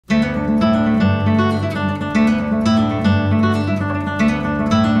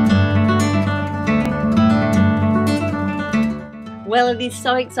Well, it is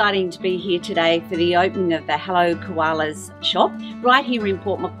so exciting to be here today for the opening of the Hello Koalas shop right here in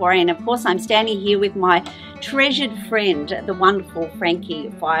Port Macquarie. And of course, I'm standing here with my treasured friend, the wonderful Frankie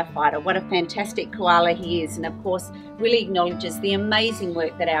Firefighter. What a fantastic koala he is, and of course really acknowledges the amazing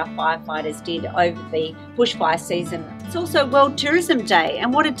work that our firefighters did over the bushfire season. It's also World Tourism Day,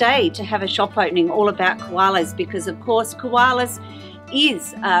 and what a day to have a shop opening all about koalas, because of course koalas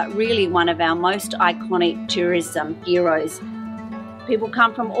is really one of our most iconic tourism heroes. People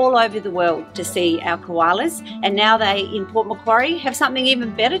come from all over the world to see our koalas, and now they in Port Macquarie have something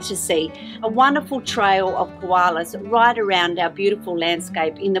even better to see. A wonderful trail of koalas right around our beautiful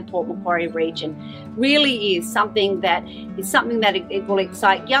landscape in the Port Macquarie region. Really is something that it will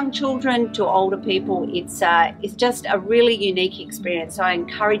excite young children to older people. It's just a really unique experience. So I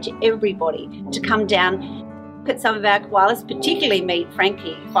encourage everybody to come down, look at some of our koalas, particularly meet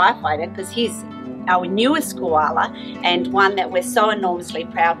Frankie Firefighter, because he's our newest koala and one that we're so enormously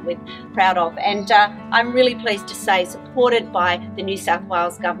proud of. And I'm really pleased to say, supported by the New South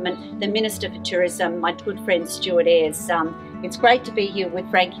Wales Government, the Minister for Tourism, my good friend Stuart Ayres. It's great to be here with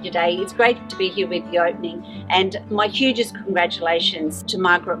Frankie today. It's great to be here with the opening, and my hugest congratulations to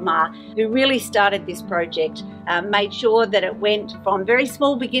Margaret Ma, who really started this project, made sure that it went from very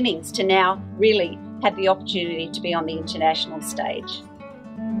small beginnings to now really have the opportunity to be on the international stage.